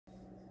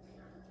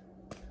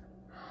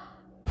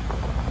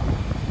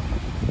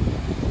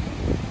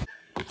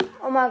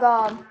Oh my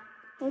god,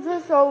 this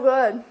is so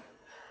good.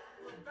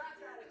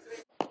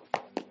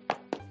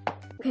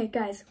 Okay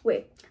guys,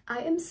 wait. I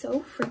am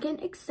so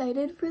freaking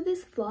excited for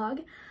this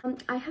vlog.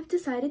 I have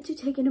decided to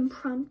take an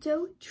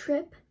impromptu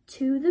trip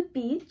to the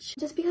beach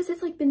just because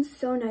it's like been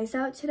so nice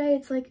out today.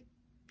 It's like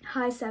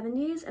high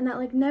 70s and that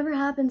like never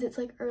happens. It's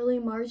like early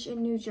March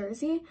in New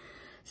Jersey.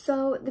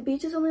 So the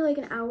beach is only like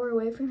an hour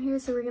away from here.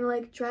 So we're gonna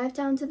like drive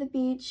down to the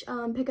beach,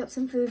 pick up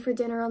some food for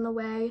dinner on the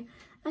way.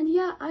 And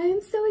yeah, I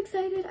am so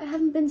excited. I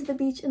haven't been to the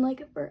beach in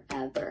like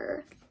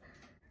forever.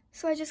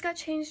 So I just got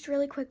changed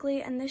really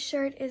quickly, and this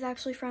shirt is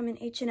actually from an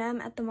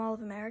H&M at the Mall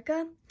of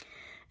America.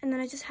 And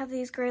then I just have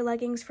these gray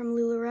leggings from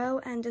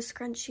LuLaRoe and a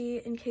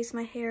scrunchie in case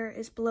my hair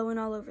is blowing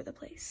all over the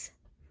place.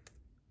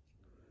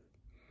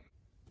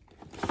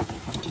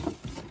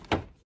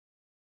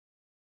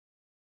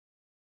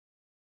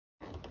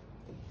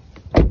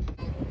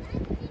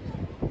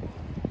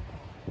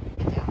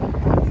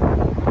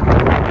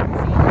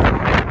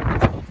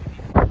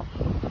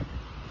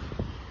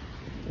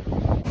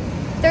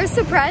 There's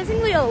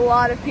surprisingly a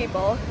lot of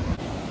people.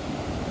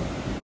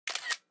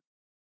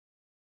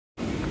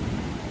 I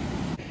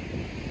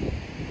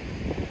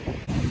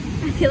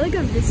feel like a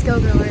Visco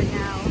girl right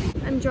now.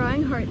 I'm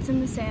drawing hearts in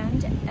the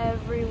sand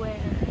everywhere.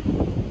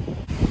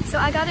 So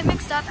I got it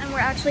mixed up and we're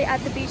actually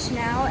at the beach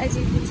now, as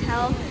you can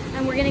tell,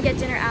 and we're gonna get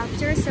dinner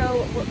after,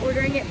 so we're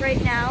ordering it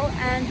right now,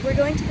 and we're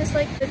going to this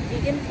like the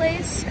vegan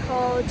place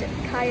called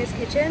Kaya's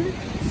Kitchen.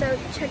 So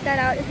check that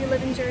out if you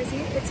live in Jersey.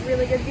 It's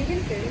really good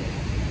vegan food.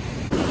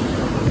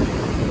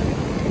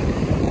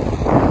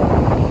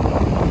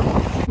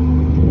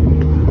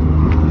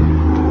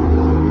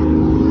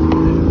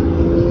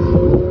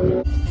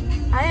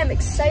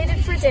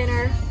 Excited for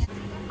dinner.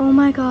 Oh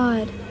my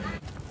god,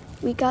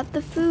 we got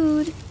the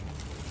food.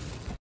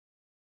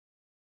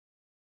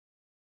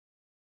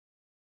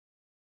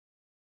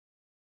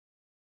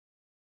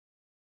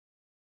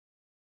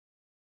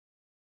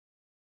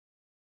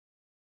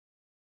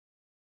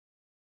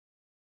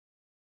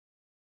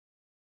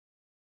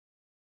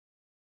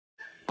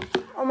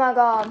 Oh my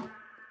god,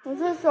 this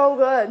is so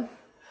good.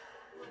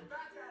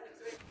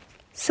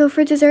 So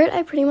for dessert,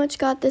 I pretty much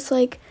got this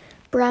like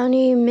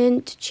brownie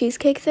mint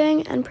cheesecake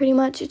thing, and pretty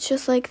much it's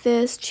just like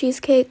this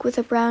cheesecake with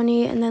a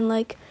brownie and then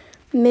like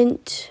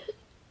mint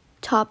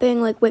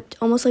topping, like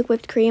almost like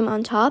whipped cream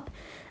on top.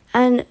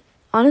 And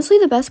honestly,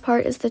 the best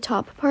part is the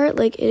top part.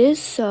 Like, it is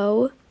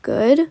so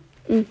good.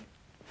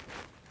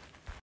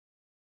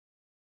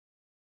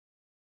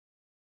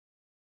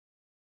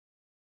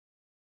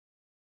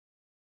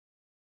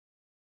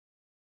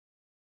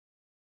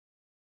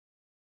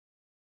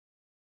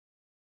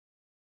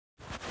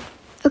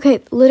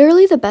 Okay,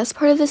 literally the best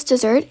part of this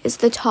dessert is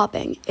the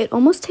topping. It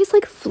almost tastes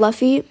like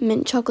fluffy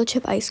mint chocolate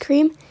chip ice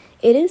cream.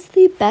 It is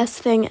the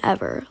best thing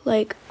ever.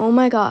 Like, oh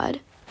my god.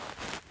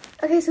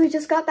 Okay, so we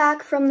just got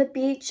back from the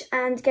beach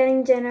and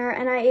getting dinner,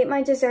 and I ate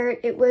my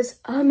dessert. It was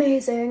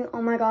amazing.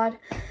 Oh my god.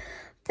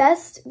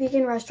 Best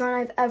vegan restaurant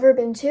I've ever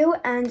been to,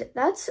 and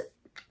that's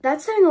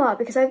saying a lot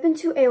because I've been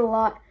to a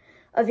lot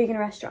of vegan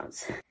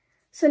restaurants.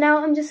 So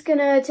now I'm just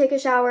gonna take a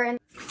shower and...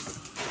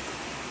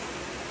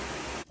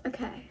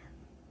 Okay.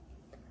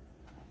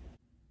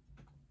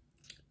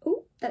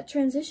 Oh, that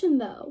transition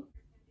though.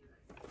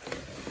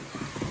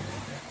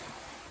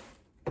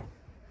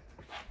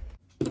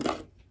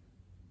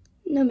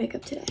 No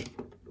makeup today.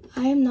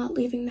 I am not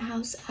leaving the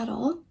house at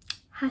all.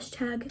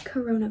 Hashtag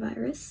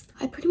coronavirus.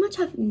 I pretty much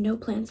have no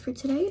plans for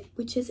today,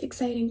 which is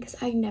exciting because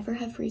I never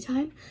have free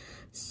time.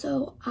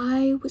 So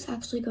I was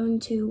actually going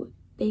to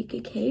bake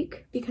a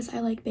cake because I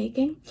like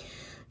baking.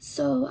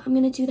 So I'm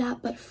gonna do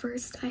that, but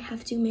first I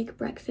have to make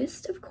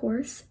breakfast, of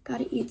course.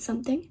 Gotta eat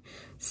something.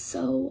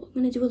 So I'm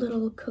gonna do a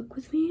little cook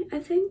with me, I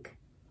think.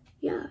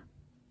 Yeah.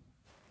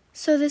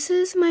 So this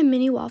is my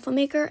mini waffle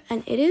maker,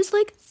 and it is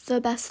like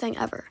the best thing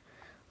ever.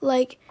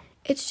 Like,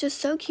 it's just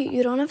so cute.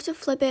 You don't have to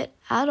flip it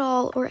at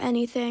all or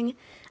anything.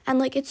 And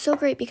like, it's so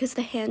great because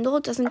the handle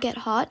doesn't get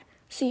hot.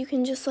 So you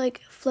can just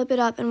like flip it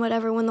up and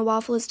whatever when the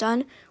waffle is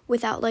done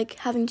without like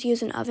having to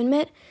use an oven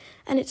mitt.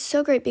 And it's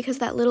so great because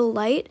that little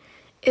light,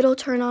 it'll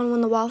turn on when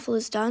the waffle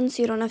is done.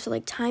 So you don't have to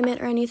like time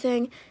it or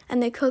anything.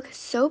 And they cook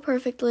so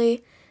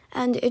perfectly.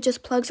 And it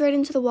just plugs right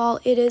into the wall.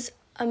 It is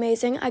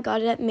amazing. I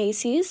got it at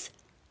Macy's.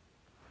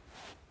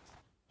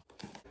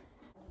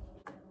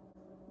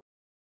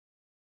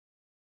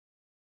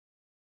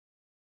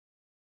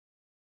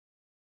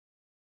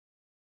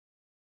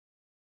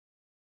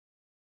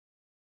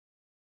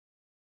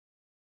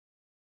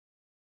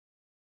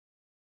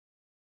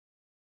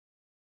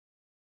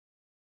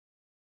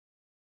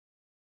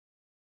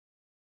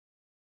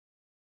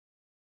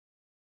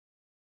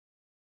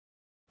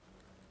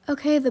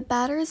 Okay, the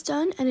batter is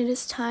done and it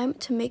is time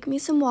to make me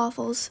some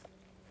waffles.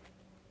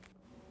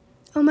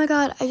 Oh my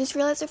god, I just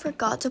realized I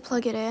forgot to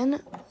plug it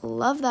in.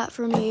 Love that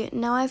for me.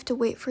 Now I have to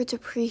wait for it to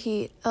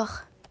preheat.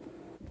 Ugh.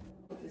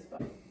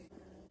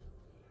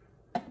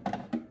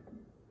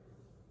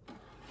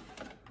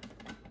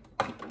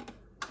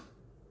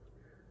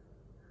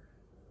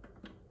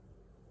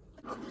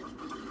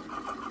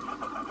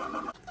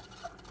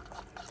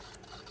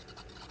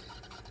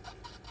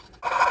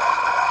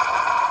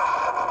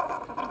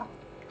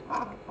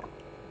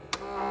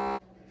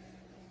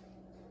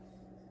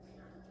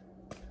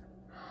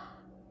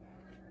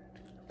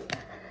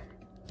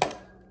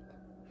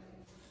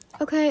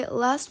 Okay,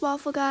 last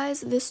waffle,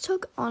 guys. This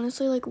took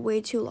honestly like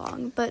way too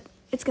long, but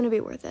it's gonna be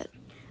worth it.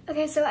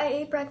 Okay, so I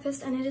ate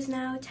breakfast and it is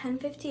now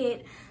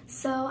 10:58.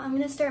 So I'm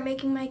gonna start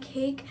making my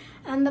cake.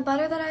 And the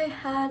butter that I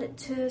had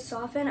to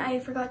soften, I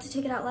forgot to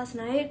take it out last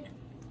night.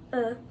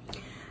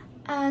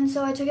 And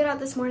so I took it out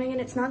this morning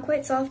and it's not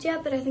quite soft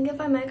yet, but I think if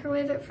I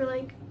microwave it for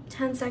like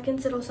 10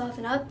 seconds, it'll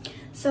soften up.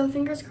 So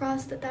fingers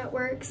crossed that that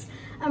works.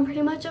 I'm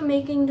pretty much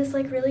making this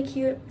like really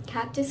cute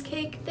cactus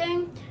cake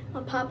thing.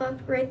 I'll pop up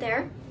right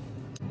there.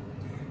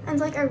 And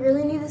like I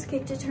really need this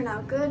cake to turn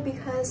out good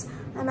because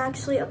I'm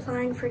actually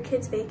applying for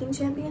Kids Baking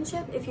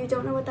Championship. If you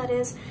don't know what that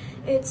is,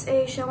 it's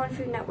a show on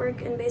Food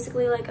Network and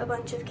basically like a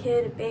bunch of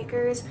kid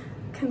bakers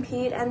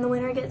compete and the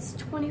winner gets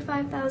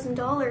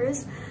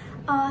 $25,000.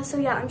 So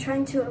yeah, I'm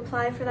trying to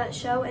apply for that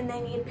show and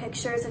they need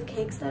pictures of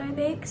cakes that I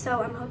bake.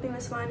 So I'm hoping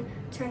this one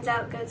turns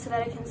out good so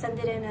that I can send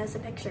it in as a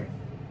picture.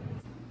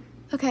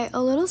 Okay,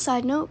 a little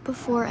side note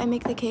before I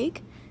make the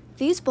cake.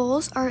 These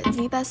bowls are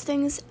the best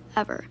things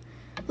ever.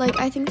 Like,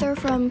 I think they're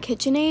from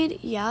KitchenAid,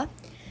 yeah.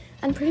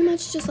 And pretty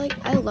much just, like,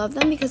 I love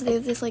them because they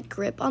have this, like,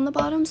 grip on the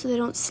bottom so they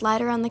don't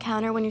slide around the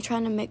counter when you're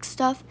trying to mix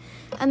stuff.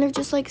 And they're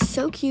just, like,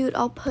 so cute.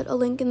 I'll put a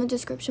link in the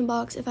description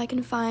box if I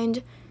can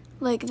find,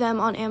 like, them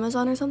on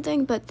Amazon or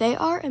something. But they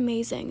are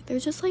amazing. They're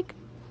just, like,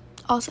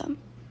 awesome.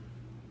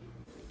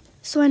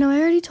 So I know I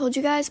already told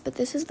you guys, but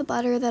this is the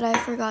butter that I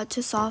forgot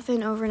to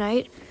soften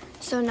overnight.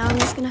 So now I'm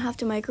just going to have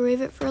to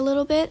microwave it for a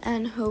little bit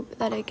and hope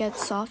that it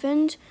gets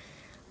softened.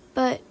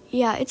 But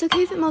yeah, it's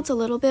okay if it melts a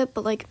little bit,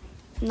 but like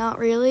not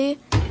really.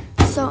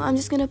 So I'm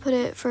just gonna put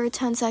it for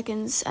 10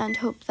 seconds and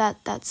hope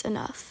that that's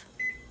enough.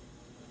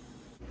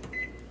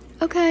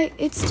 Okay,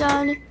 it's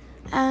done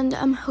and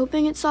I'm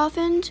hoping it's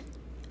softened.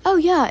 Oh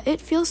yeah, it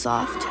feels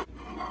soft.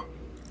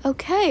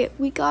 Okay,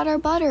 we got our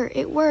butter.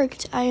 It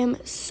worked. I am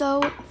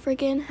so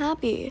freaking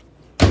happy.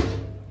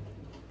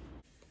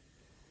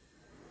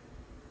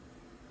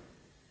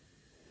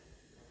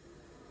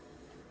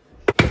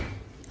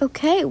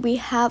 Okay, we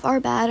have our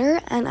batter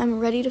and I'm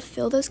ready to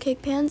fill those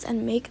cake pans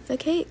and make the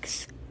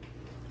cakes.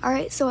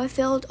 Alright, so I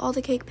filled all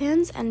the cake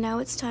pans and now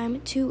it's time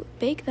to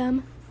bake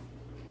them.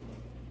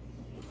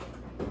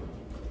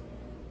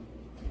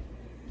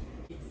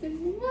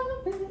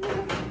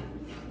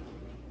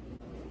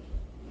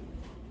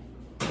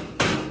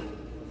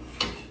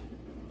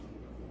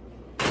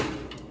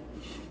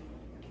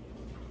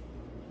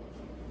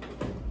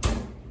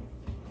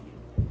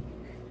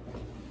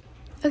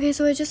 Okay,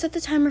 so I just set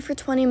the timer for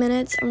 20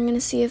 minutes and we're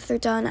gonna see if they're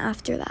done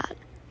after that.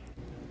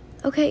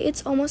 Okay,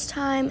 it's almost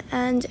time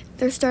and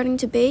they're starting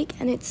to bake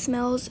and it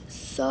smells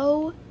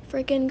so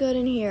freaking good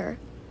in here.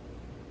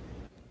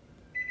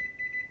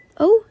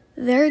 Oh,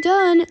 they're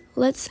done.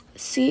 Let's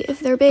see if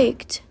they're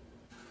baked.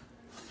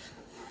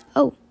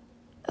 Oh,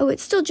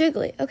 it's still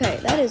jiggly. Okay,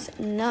 that is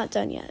not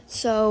done yet.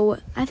 So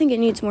I think it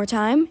needs more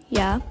time,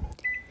 yeah.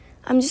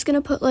 I'm just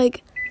gonna put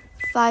like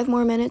 5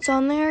 more minutes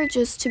on there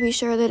just to be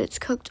sure that it's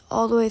cooked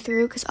all the way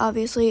through because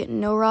obviously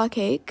no raw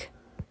cake.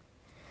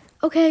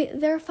 Okay,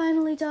 they're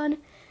finally done.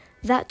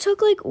 That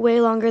took like way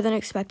longer than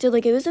expected.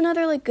 Like it was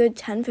another like good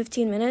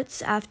 10-15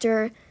 minutes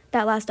after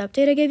that last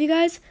update I gave you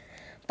guys.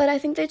 But I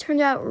think they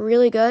turned out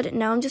really good.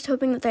 Now I'm just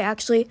hoping that they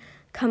actually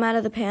come out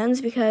of the pans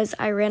because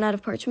I ran out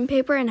of parchment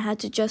paper and had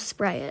to just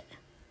spray it.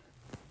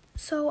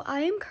 So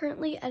I am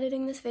currently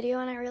editing this video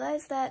and I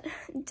realized that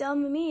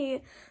dumb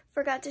me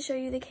forgot to show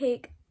you the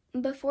cake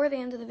before the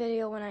end of the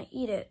video when I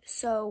eat it.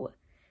 So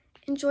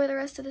enjoy the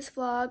rest of this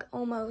vlog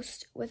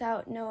almost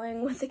without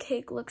knowing what the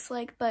cake looks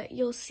like, but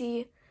you'll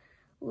see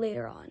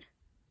later on.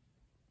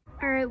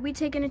 Alright, we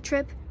taking a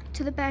trip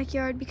to the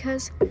backyard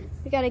because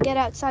we gotta get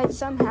outside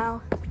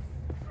somehow.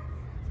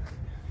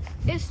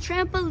 It's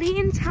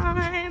trampoline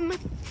time!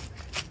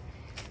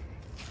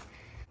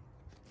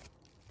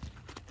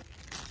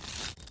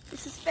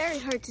 This is very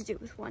hard to do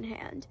with one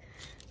hand.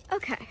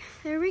 Okay,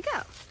 there we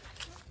go.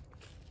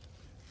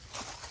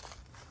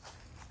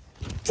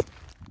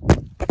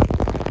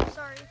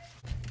 Sorry.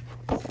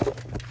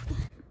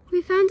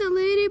 We found a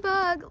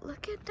ladybug.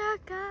 Look at that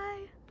guy.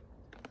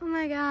 Oh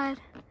my god.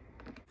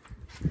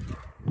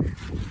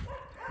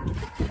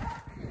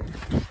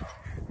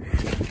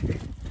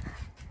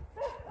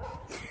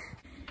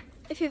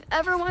 If you've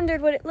ever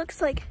wondered what it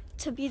looks like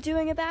to be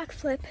doing a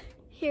backflip,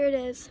 here it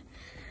is.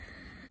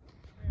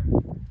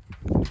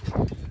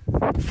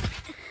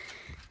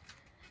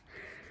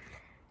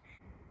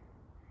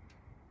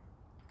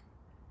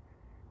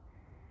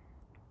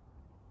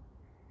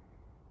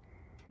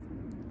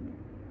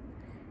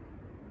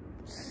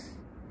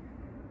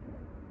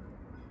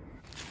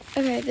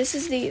 Okay, this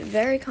is the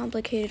very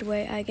complicated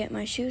way I get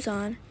my shoes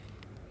on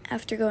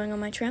after going on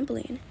my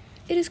trampoline.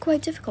 It is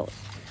quite difficult.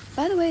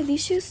 By the way,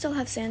 these shoes still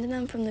have sand in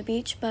them from the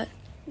beach, but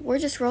we're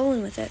just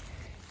rolling with it.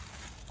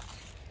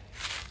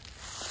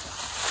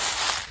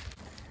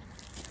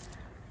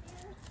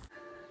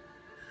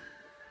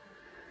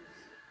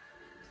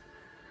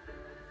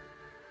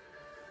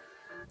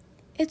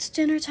 It's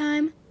dinner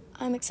time.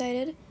 I'm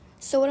excited.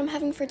 So what I'm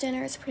having for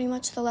dinner is pretty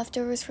much the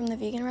leftovers from the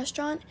vegan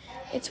restaurant.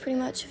 It's pretty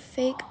much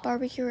fake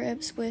barbecue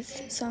ribs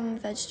with some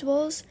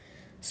vegetables.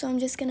 So I'm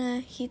just gonna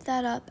heat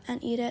that up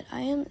and eat it.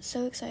 I am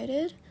so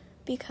excited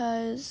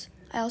because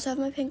I also have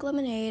my pink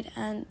lemonade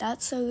and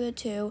that's so good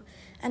too.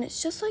 And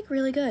it's just like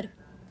really good.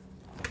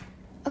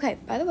 Okay,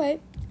 by the way,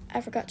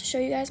 I forgot to show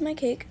you guys my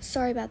cake.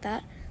 Sorry about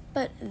that.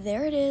 But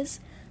there it is.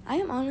 I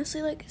am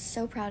honestly like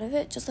so proud of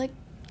it. Just like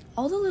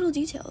all the little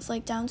details,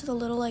 like down to the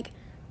little like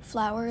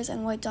flowers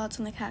and white dots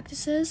on the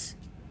cactuses.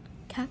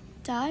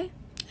 Cacti?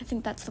 I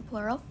think that's the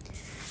plural.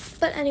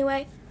 But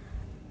anyway,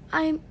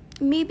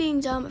 me being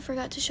dumb, I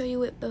forgot to show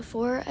you it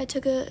before I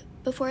took a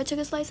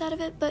slice out of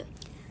it, but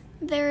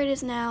there it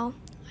is now.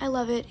 I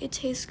love it. It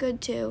tastes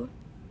good too.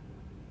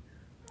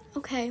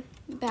 Okay,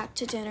 back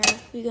to dinner.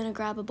 We're gonna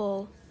grab a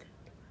bowl.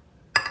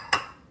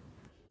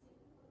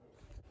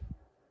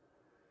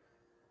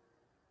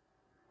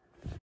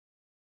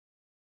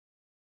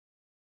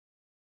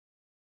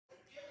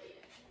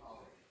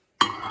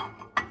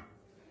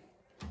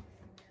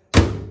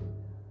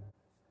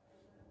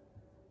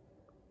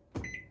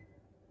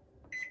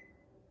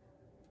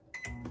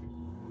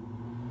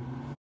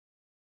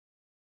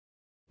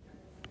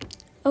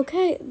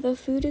 Okay, the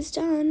food is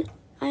done.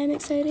 I am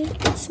excited.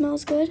 It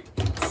smells good.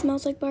 It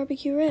smells like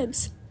barbecue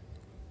ribs.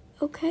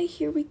 Okay,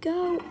 here we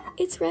go.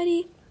 It's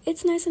ready.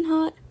 It's nice and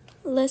hot.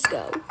 Let's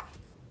go.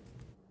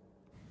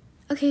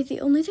 Okay,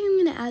 the only thing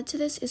I'm gonna add to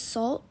this is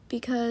salt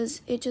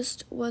because it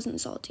just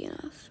wasn't salty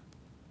enough.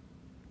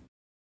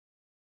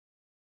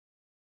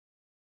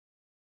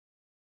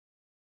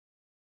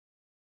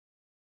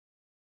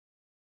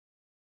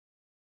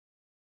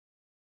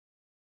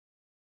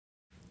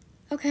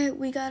 Okay,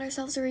 we got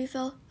ourselves a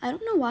refill. I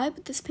don't know why,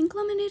 but this pink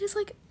lemonade is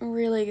like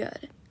really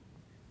good.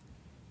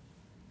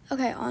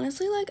 Okay,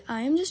 honestly, like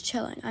I am just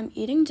chilling. I'm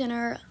eating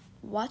dinner,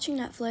 watching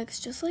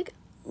Netflix, just like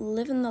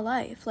living the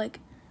life. Like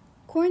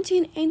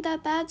quarantine ain't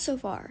that bad so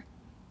far.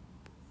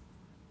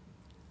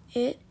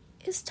 It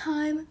is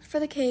time for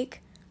the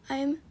cake. I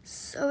am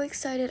so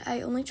excited. I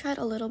only tried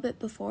a little bit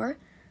before,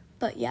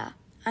 but yeah,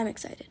 I'm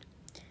excited.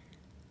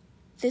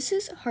 This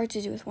is hard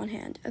to do with one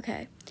hand.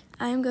 Okay,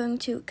 I am going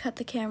to cut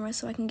the camera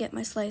so I can get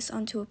my slice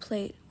onto a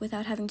plate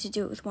without having to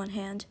do it with one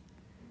hand.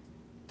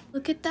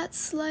 Look at that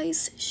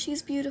slice.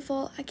 She's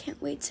beautiful. I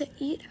can't wait to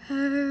eat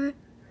her.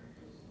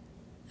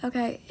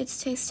 Okay,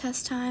 it's taste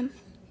test time.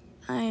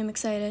 I am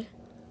excited.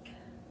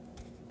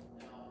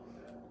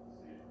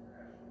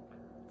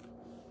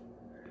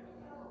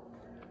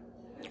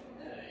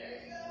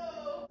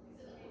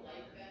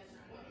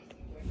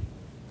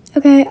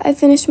 Okay, I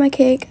finished my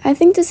cake. I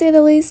think to say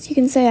the least, you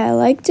can say I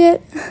liked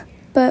it,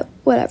 but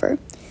whatever.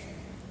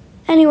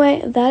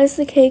 Anyway, that is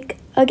the cake.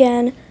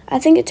 Again, I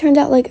think it turned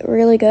out like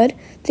really good.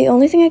 The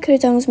only thing I could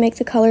have done was make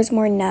the colors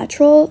more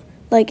natural,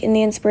 like in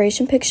the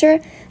inspiration picture.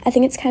 I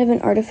think it's kind of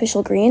an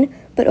artificial green,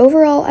 but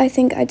overall I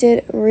think I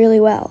did really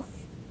well.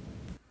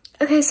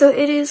 Okay, so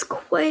it is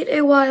quite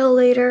a while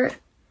later.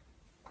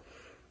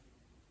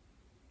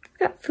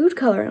 I got food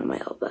coloring on my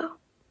elbow.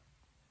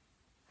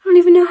 I don't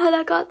even know how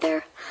that got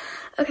there.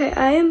 Okay,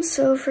 I am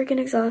so freaking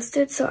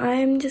exhausted, so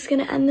I'm just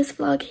gonna end this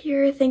vlog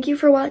here. Thank you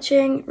for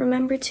watching.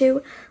 Remember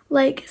to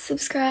like,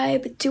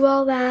 subscribe, do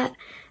all that,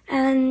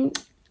 and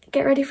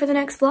get ready for the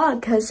next vlog,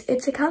 because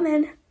it's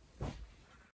a-coming.